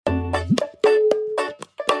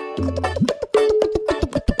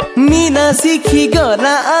मीना सीखी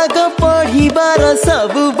गला आग पढ़िबार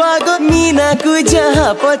सब बाग मीना को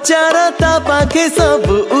जहाँ पचार ता पाखे सब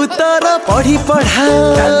उत्तर पढ़ी पढ़ा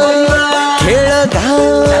खेल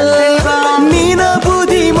घा मीना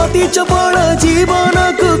बुद्धिमती चपल जीवन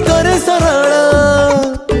को करे सरल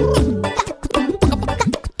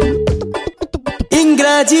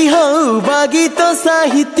इंग्राजी हौ बा गीत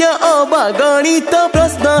साहित्य अबा गणित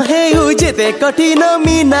प्रश्न हेउ जेते कठिन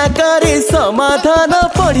मीना करे समाधान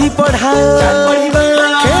पढ़ी पढ़ा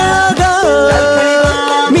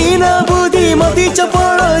मीना बुद्धिमती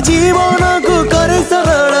चपल जीवन को करे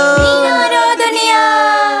सरल।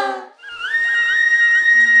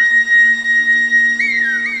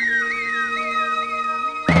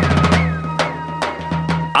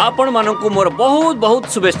 आपण मानकु मोर बहुत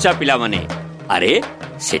बहुत शुभेच्छा पिला माने। अरे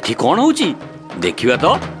सेठी कौन होची देखिबा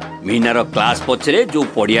तो मीनार क्लास पछरे जो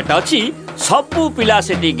पड़ियाटा अछि सबु पिला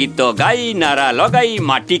सेठी गीत गाई नारा लगाई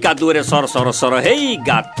माटी कादुरे सर सर सर हेई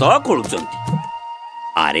गात खोलुचंती।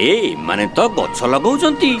 अरे माने तो गछ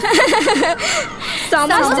लगाउचंती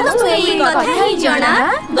समस्त एई कथा ही जणा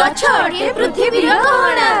गछ अटे पृथ्वी रो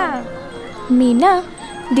कहणा। मीना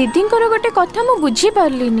दीदींकर गोटे कथा मु बुझी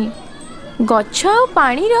पारलिनी गछ आ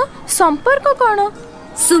पानी रो संपर्क कोन?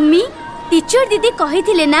 सुमी टीचर दीदी कही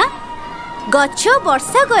थिले ना गछ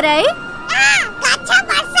वर्षा कराए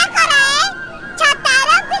छतार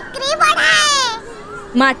बिक्री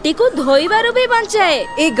बढ़ाए माटी को धोइबारो भी बचाए।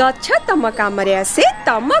 ए गछ तम काम रे आसे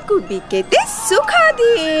तमकु बिकेते सुखा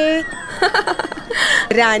दिए।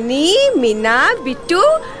 रानी मीना बिट्टू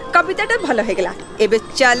कविताटा भलो हे गेला। एबे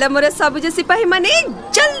चल मोर सबुज सिपाही माने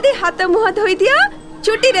जल्दी हाथ मुह धोई दिया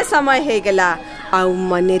छुट्टी रे समय हे गेला। आउ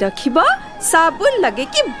मने रखिबो साबुन लगे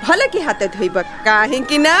कि भल के हाथ धोइब काहे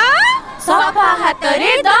कि ना सफा हाथ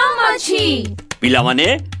रे दम अछि। पिला माने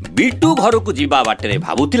बिट्टू घर को जीवा बाटरे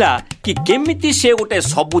भाबुतिला कि केमिति से गोटे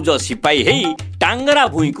सबुज सिपाही हेई टांगरा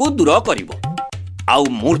भूई को दूर करिवो आउ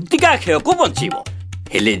मूर्तिका खेल को बंचीबो।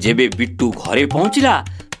 हेले जेबे बिट्टू घरे पहुंचिला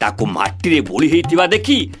ताको माटी रे बोली हेतिबा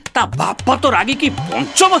देखी ता बापा तो रागी की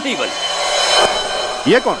पंचम हेई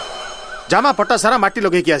गले। ये कौन जामा पट्टा सारा माटी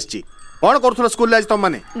लगे कि आछि कौन करथुल स्कूल आज तम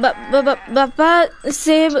माने? बापा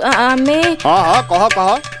से आमे हां कह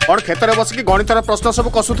कौन खेत रे बस की गणित रे प्रश्न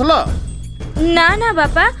सब कसुथुल? ना ना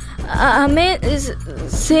बापा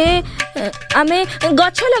आमे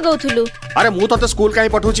गछ लगाउथुलु। अरे मु तते स्कूल काई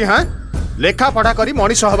पठौची हां लेखा पढ़ा करी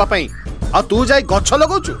मनीष हबा पई आ तू जाई गछ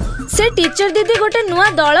लगाउचु? से टीचर दीदी गोटे नुआ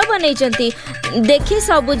दल बनैचंती देखि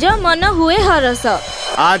सबुज मन हुए हरस।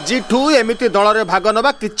 आज ठू एमिति दल रे भाग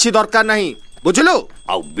नबा किछि दरकार नाही बुझलु?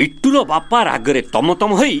 आउ बिट्टूर बापा रागरे तम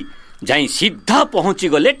तम होई जाई सीधा पहुंची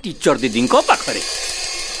गले टीचर दीदी को पाखरे।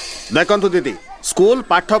 देखंतु दीदी स्कूल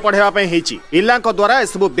पाठ पढ़ेवा पई हेची पिला को द्वारा ए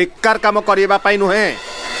सब बेकार काम करियबा पई नुहे।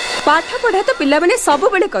 पाठ पढ़ा तो पिला माने सब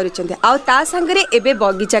बेले करूचंती आउ ता संगरे एबे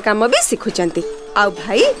बगीचा काम भी सिखुचंती। आउ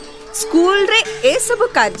भाई स्कूल रे ए सब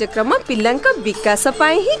कार्यक्रम पिलांक विकास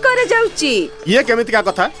पई ही करे जाउची। ये केमिति का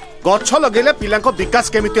कथा गछ लगेले पिलांक विकास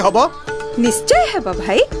केमिति हबो? निश्चय हेबो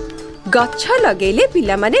भाई गछ लगेले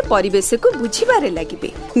पिला माने परिवेश को बुझिबारे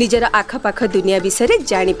लागिबे निजर आख पाख दुनिया विषय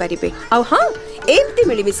जानी पारिबे। आउ हां एमती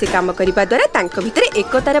मिलिमिशि काम करिबा द्वारा तांक भितरे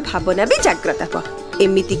एकतार भावना भी जागृत हबो।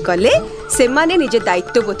 एमिति कले से माने निज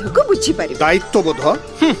दायित्वबोध को बुझी पारिबे। दायित्वबोध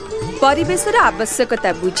परिवेशर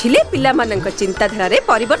आवश्यकता बुझिले पिला मानक चिंताधारा रे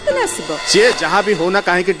परिवर्तन आसीबो। जे जहां भी होना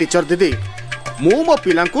काहे कि टीचर दीदी मु मो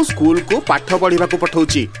पिला को स्कूल को पाठ पढ़िबा को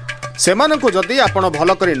पठौची सेमानंको जदि आपण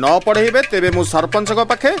भल करी न पढ़ेबे तेबे मु सरपंच को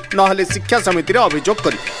पाखे नहले शिक्षा समिति रे अभियोग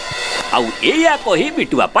करी। आउ एया कही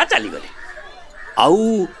बिट्टू बापा चली गले।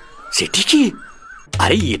 आउ सेठी की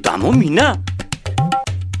अरे ये तो आम मीना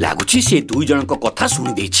लागुची से दुई जन को कथा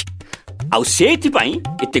सुनी देछि आउ सेथि पई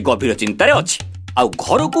एते गभीर चिंता रे अछि। आउ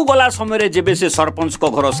घर को गला समय जेबे से सरपंच को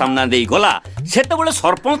घर सामना देई गला सेते बेले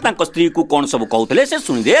सरपंच तांको स्त्री को कोन सब कहउतले से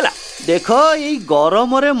सुनी देला। देखो ई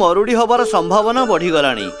गरम रे मरुडी होबार संभावना बढ़ी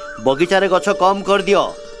गलानी बगीचा रे गछ कम कर दियो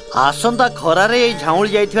आसंता खरा रे ए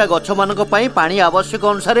झाउली जाइथिबा गछ मानक पई पानी आवश्यक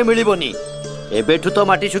अनुसार मिलिबोनी एबेठु तो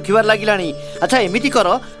माटी सुखिबार लागिलानी। अच्छा एमिति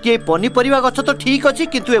करो कि पनी परिवा गछ तो ठीक अछि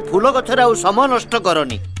किंतु ए फूल गछ रे आ समय नष्ट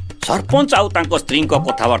करनी। सरपंच आउ तांको स्त्री को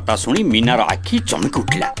कथावार्ता सुनी मीनार आखि चमकी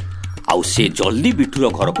उठिला आउ से जल्दी बिट्टूर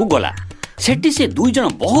घर को गला। सेठी से दुई जन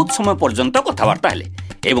बहुत समय पर्यंत कथावार्ता हेले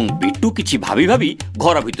एवं बिट्टू किछि भाभी भाभी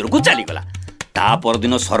घर भितर को चली गला। ता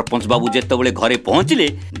परदिन सरपंच बाबू जेतेबेले घरे पहुंचिले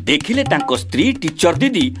देखिले तांको स्त्री टीचर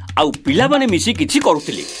दीदी आउ पिला माने मिसी किछि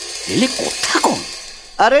करूतिले। हेले कथा कोन?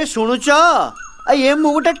 अरे सुनुच ये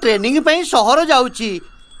मु गोटे ट्रेनिंग पई शहर जाउची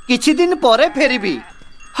किछि दिन परे फेरिबी।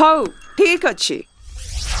 हौ ठीक अछि।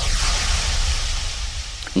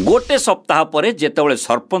 गोटे सप्ताह परे जेतेबेले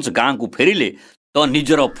सरपंच गाँ को फेरिले तो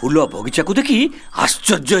निजर फूल बगीचा को देखी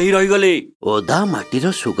आश्चर्य ही रहीगले। ओदा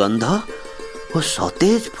माटीर सुगंध ओ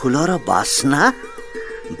सतेज फूलर बास्ना,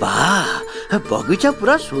 वाह बगीचा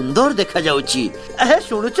पूरा सुंदर देखा जाउची।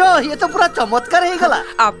 शुणुच ये तो पूरा चमत्कार हे गला।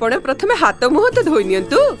 आपण प्रथमे हाथ मुह तो धोई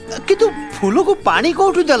नियंतु। किंतु फूल को पानी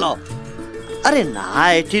कोठु देलो? अरे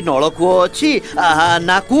ना एठी नलकूओ अछि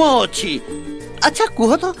ना कुओ अछि। अच्छा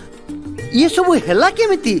कुह तो ये सब हेला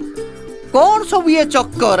केमिति? कौन सब ये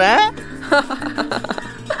चक्कर है?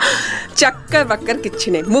 चक्कर बक्कर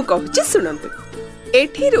किछि नै, मु कहूची सुनंतु।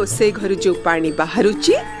 एठी रोसे घर जो पानी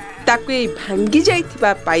बाहरुची ताको ए भांगी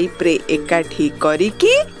जाइथिबा पाइप रे एकाठी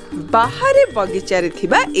करिकी बाहरे बगीचा रे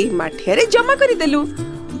थिबा ए माठिया रे जमा करि देलु।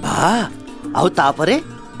 वाह आउ तापरे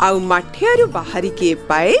आउ माठिया रो बाहरी के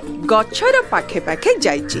पाइप गछर पाखे पाखे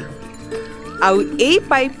जाइची। आउ ए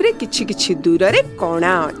पाइप रे किछि किछि दूर रे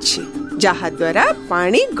कोणा अछि जहा द्वारा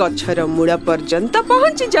पानी गछर मूळ पर्यंत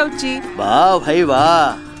पहुंची जाउची। वाह भाई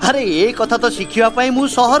वाह। अरे ए कथा तो शिखिया पई मु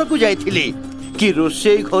शहर को जाइथिली कि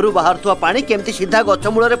रोसे घर बाहर थुआ पानी केमती सीधा गछ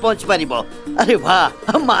मूल रे पहुंच पारिबो। अरे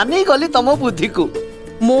वाह माने गली तम बुद्धि को।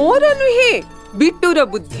 मोर नुहे बिट्टूर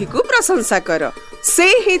बुद्धि को प्रशंसा कर। से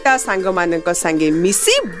ही ता सांग मानक संगे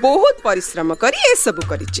मिसी बहुत परिश्रम करी ए सब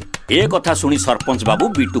करिछि। ए कथा सुनी सरपंच बाबू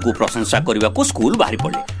बिट्टू को प्रशंसा करबा को स्कूल बाहरी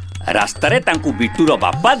पड़ले। रास्ता रे तांकू बिट्टूर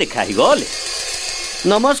बापा देखा ही गले।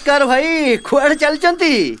 नमस्कार भाई, कुआडे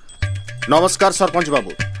चलचंती? नमस्कार सरपंच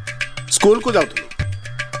बाबू, स्कूल को जाउथि।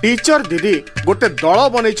 टीचर दीदी गोटे दल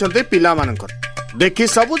बनई पिला मानकर देखी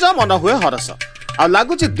सबुज मन हुए हरस। आ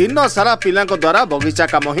लागुची दिन सारा पिला द्वारा बगीचा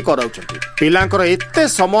काम ही कराउछंती। पिलांकर एते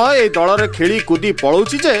समय ए दल रे खेली कूदी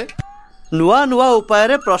पळौची जे नुआ नुआ उपाय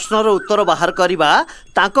रे प्रश्नर उत्तर बाहर करिबा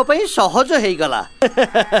तांको पई सहज हेई गला।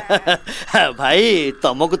 भाई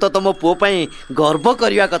तमको तो तम पुओ पई गर्व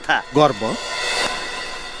करिया कथा। गर्व?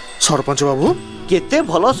 सरपंच बाबू केते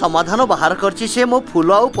भलो समाधान बाहर करछि से मो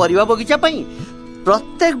फूल आ परिवा बगीचा पई।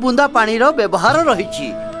 प्रत्येक बुंदा पानीर व्यवहार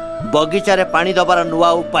रही। बगीचा रे पानी दबार नुआ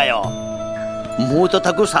उपाय। मु तो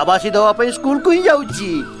ताकू शाबाशी दवा पे स्कूल को ही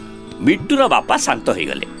जाउची। बिट्टूर बापा शांत हो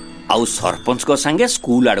गले आउ सरपंच को संगे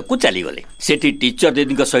स्कूल आड़ को चली गले। सेठी टीचर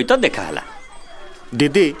दीदी को सहित देखा हला।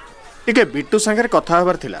 दीदी टिके बिट्टू संगे कथा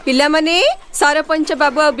हबार थिला। पिला माने सरपंच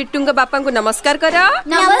बाबू आ बिट्टू के बापा को नमस्कार करा।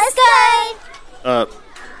 नमस्कार।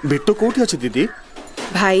 बिट्टू कोठी अछि दीदी?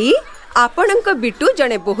 भाई आपणक बिट्टू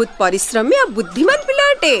जने बहुत परिश्रमी आ बुद्धिमान पिला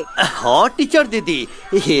अटे। हाँ टीचर दीदी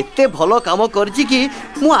एते भलो काम करछि कि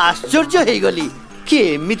मु आश्चर्य हेई गली कि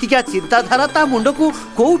एमितिका चिंताधारा ता मुंड को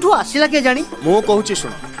कोठु आसिला के जानी। मु कहूची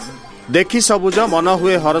सुन, देखी सबुज मन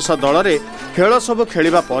हुए हरस दल रे खेल सब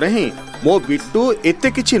खेलिबा परे ही मो बिट्टू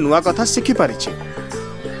एते किछि नुआ कथा सिखि पारिछि।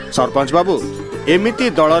 सरपंच बाबू एमिति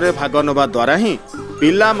दल रे भाग नबा द्वारा ही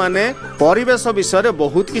पिला माने परिवेश विषय रे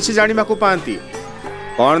बहुत किछि जानिबा को पांती।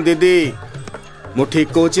 कौन दीदी मु ठीक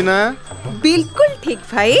कहूची ना? बिल्कुल ठीक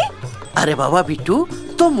भाई। अरे बाबा बिट्टू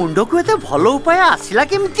तो मुंड को एते भलो उपाय आसिला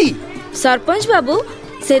केमती? सरपंच बाबू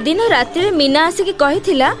से दिन राति रे मीना आसी के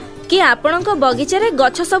कहिथिला कि आपणक बगीचा रे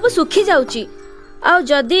गछ सब सुखी जाउची आ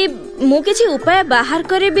जदी मु किछि उपाय बाहर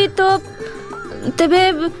करबी तो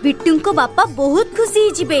तबे बिट्टू को बापा बहुत खुशी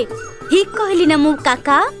जिबे। ठीक कहली ना मु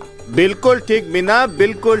काका? बिल्कुल ठीक मीना,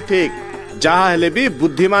 बिल्कुल ठीक। जहाँ हेले भी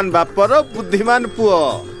बुद्धिमान बापर बुद्धिमान पुओ।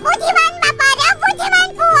 बुद्धिमान बापर बुद्धिमान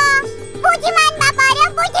पुओ। बुद्धिमान बापर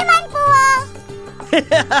बुद्धिमान पुओ।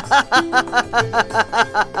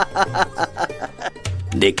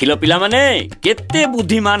 देखिलो पिला माने केते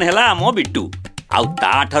बुद्धिमान हेला आमो बिट्टू आउ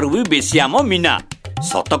ता ठारू भी बेसी आमो मीना।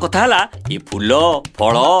 सत कथा हला ए फूल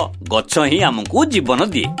फल गछ ही हमकू जीवन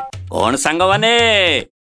दिए। कौन सांग माने?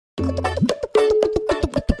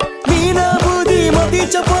 मीना बुद्धिमती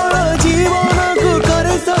चपल जीवन को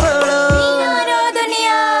करे सरल।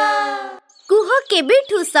 दुनिया कुह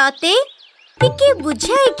केबेठु सते टिके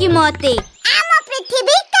बुझाए कि मते आम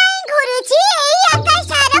पृथ्वी काई घुरुची एई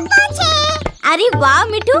आकाशर पछे। अरे वाह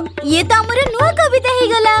मिठू ये तो हमर नुआ कविता हे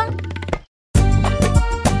गला।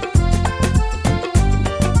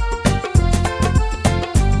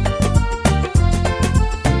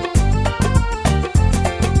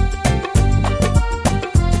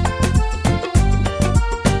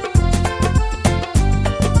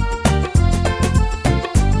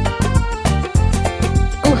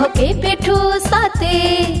 केबेठु सते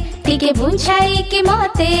टिके बुझाई कि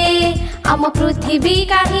मते आम पृथ्वी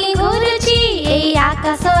काहे घुरुची एई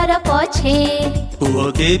आकाशर पछे।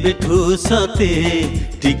 केबेठु सते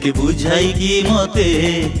टिके बुझाई कि मते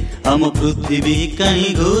आम पृथ्वी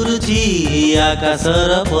काहे घुरुची एई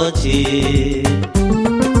आकाशर पछे।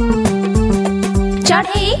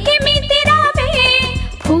 चढ़े केमिति राबे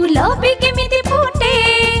फूल भी केमिति फुटे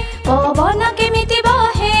पवन केमिति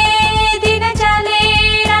बहे दिन चाले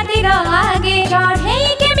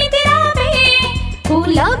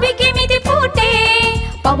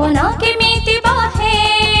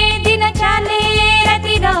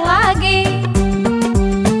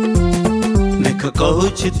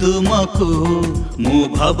ଭାବୁଛି ତୁମକୁ ମୁଁ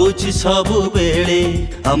ଭାବୁଛି ସବୁବେଳେ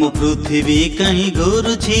ଆମ ପୃଥିବୀ କାହିଁ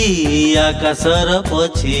ଘୁରୁଛି ଆକାଶର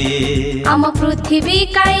ପଛେ ଆମ ପୃଥିବୀ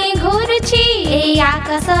କାହିଁ ଘୁରୁଛି ଏଇ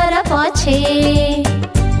ଆକାଶର ପଛେ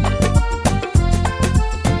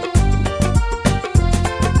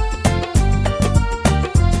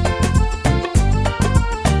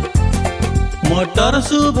मोटर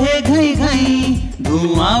शुभे घई घई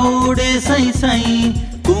धुआं उड़े साई साई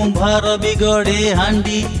कुंभार बिगड़े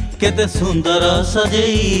हांडी केते सुंदर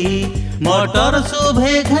सजेई मोटर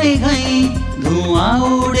शुभे घई घई धुआं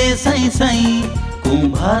उड़े साई साई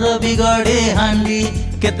कुंभार बिगड़े हांडी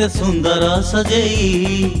केते सुंदर सजेई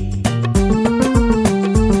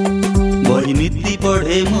बही नीति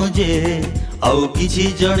पढ़े मुझे आउ किछि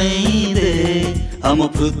जणेई दे हम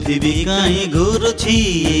पृथ्वी काई घुरुछि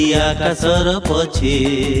आकाशर पछे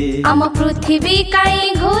ଆମ ପୃଥିବୀ କାହିଁ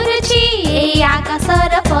ଘୁରୁଛି ଏଇ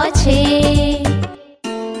ଆକାଶର ପଛେ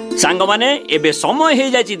ସାଙ୍ଗମାନେ ଏବେ ସମୟ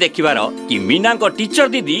ହେଇଯାଇଛି ଦେଖିବାର କି ମୀନାଙ୍କ ଟିଚର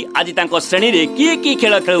ଦିଦି ଆଜି ତାଙ୍କ ଶ୍ରେଣୀରେ କିଏ କିଏ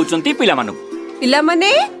ଖେଳ ଖେଳୁଛନ୍ତି ପିଲାମାନଙ୍କୁ।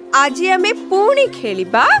 ପିଲାମାନେ ଆଜି ଆମେ ପୁଣି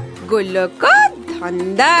ଖେଳିବା ଗୋଲକ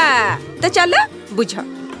ଧନ୍ଦା। ତ ଚାଲ ବୁଝ।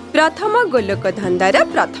 ପ୍ରଥମ ଗୋଲକ ଧନ୍ଦାର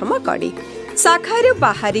ପ୍ରଥମ କଡ଼ି। ଶାଖାରୁ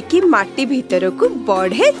ବାହାରିକି ମାଟି ଭିତରକୁ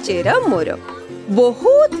ବଢେ ଚେର ମୋର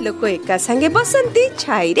ବହୁତ ଲୋକ ଏକା ସାଙ୍ଗେ ବସନ୍ତି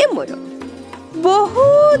ଛାଇରେ ମୋର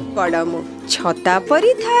ବହୁତ ବଡ଼ ମୁଁ ଛତା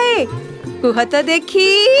ପରି ଥାଏ କୁହ ତ ଦେଖି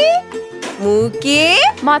ମୁଁ କିଏ?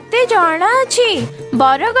 ମତେ ଜଣା ଅଛି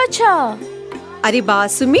ବରଗଛ। ଆରେ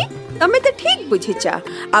ବାସୁମି ତମେ ତ ଠିକ ବୁଝିଛ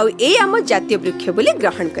ଆଉ ଏ ଆମ ଜାତୀୟ ବୃକ୍ଷ ବୋଲି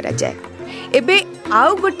ଗ୍ରହଣ କରାଯାଏ। ଏବେ ଆଉ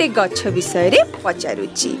ଗୋଟେ ଗଛ ବିଷୟରେ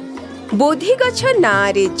ପଚାରୁଛି। ବୋଧି ଗଛ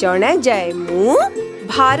ନାଁରେ ଜଣାଯାଏ ମୁଁ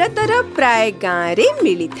ଭାରତର ପ୍ରାୟ ଗାଁରେ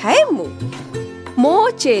ମିଳିଥାଏ ମୁଁ ମୋ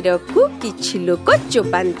ଚେରକୁ କିଛି ଲୋକ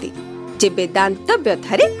ଚୋବାନ୍ତି ଯେବେ ଦାନ୍ତ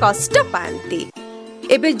ବ୍ୟଥାରେ କଷ୍ଟ ପାଆନ୍ତି।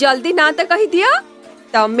 ଏବେ ଜଲ୍ଦି ନା ତ କହିଦିଅ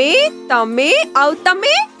ତମେ ତମେ ଆଉ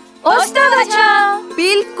ତମେ ଓସ୍ତ ଗଛ।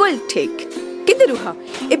 ବିଲକୁଲ ଠିକ କିନ୍ତୁ ରୁହ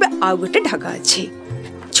ଏବେ ଆଉ ଗୋଟେ ଢଗ ଅଛି।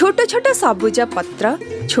 ଛୋଟ ଛୋଟ ସବୁଜ ପତ୍ର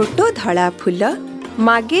ଛୋଟ ଧଳା ଫୁଲ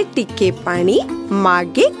ମାଗେ ଟିକେ ପାଣି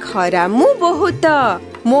ମାଗେ ଖରା ମୁଁ ବହୁତ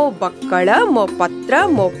ମୋ ବକଳ ମୋ ପତ୍ର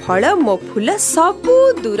ମୋ ଫଳ ମୋ ଫୁଲ ସବୁ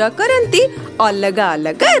ଦୂର କରନ୍ତି ଅଲଗା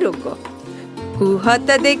ଅଲଗା ରୋଗ କୁହ ତ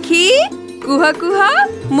ଦେଖି କୁହ କୁହ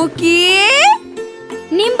ମୁଁ କିଏ?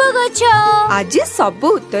 ନିମ୍ବ ଗଛ। ଆଜି ସବୁ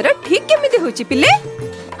ଉତ୍ତର ଠିକ କେମିତି ହଉଛି ପିଲେ?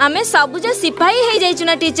 ଆମେ ସବୁଜ ସିପାହୀ ହେଇଯାଇଛୁ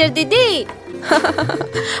ନା ଟିଚର ଦିଦି।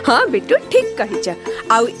 ହଁ ବିଟୁ ଠିକ କହିଛ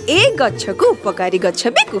ଆଉ ଏ ଗଛକୁ ଉପକାରୀ ଗଛ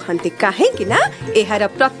ବି କୁହନ୍ତି କାହିଁକି ନା ଏହାର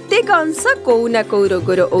ପ୍ରତ୍ୟେକ ଅଂଶ କୋଉ ନା କୋଉ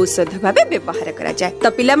ରୋଗର ଔଷଧ ଭାବେ ବ୍ୟବହାର କରାଯାଏ। ତ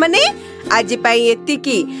ପିଲାମାନେ ଆଜି ପାଇଁ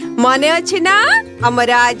ଏତିକି ମନେ ଅଛି ନା ଆମର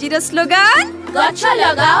ଆଜିର ସ୍ଲୋଗାନ ଗଛ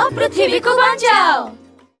ଲଗାଅ ପୃଥିବୀକୁ ବଞ୍ଚାଅ।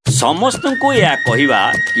 ସମସ୍ତଙ୍କୁ ଏହା କହିବା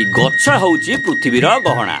କି ଗଛ ହଉଛି ପୃଥିବୀର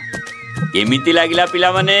ଗହଣା। କେମିତି ଲାଗିଲା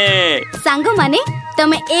ପିଲାମାନେ? ସାଙ୍ଗମାନେ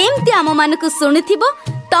ତମେ ଏମିତି ଆମ ମାନଙ୍କୁ ଶୁଣୁଥିବ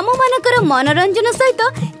ତମ ମାନଙ୍କର ମନୋରଞ୍ଜନ ସହିତ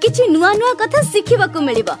କିଛି ନୂଆ ନୂଆ କଥା ଶିଖିବାକୁ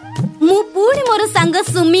ମିଳିବ। ମୁଁ ପୁଣି ମୋର ସାଙ୍ଗ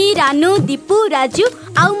ସୁମି ରାନୁ ଦୀପୁ ରାଜୁ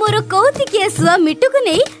ଆଉ ମୋର କୌତିକିଆ ଶୁଆ ମିଟୁକୁ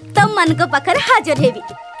ନେଇ ତମ ମାନଙ୍କ ପାଖରେ ହାଜର ହେବି।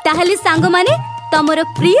 ତାହେଲେ ସାଙ୍ଗମାନେ ତମର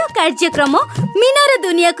ପ୍ରିୟ କାର୍ଯ୍ୟକ୍ରମ ମୀନାର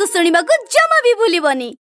ଦୁନିଆକୁ ଶୁଣିବାକୁ ଜମା ବି ଭୁଲିବନି।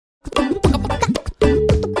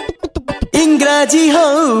 इंग्राजी हौ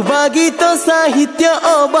वा गीत साहित्य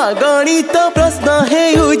अवा गणित प्रश्न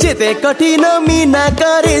हेउ जेते कठिन मीना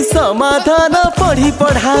करे समाधान पढी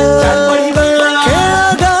पढा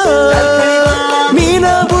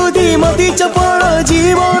मीना बुद्धि मती चपल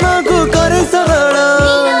जीवन को करे सरल।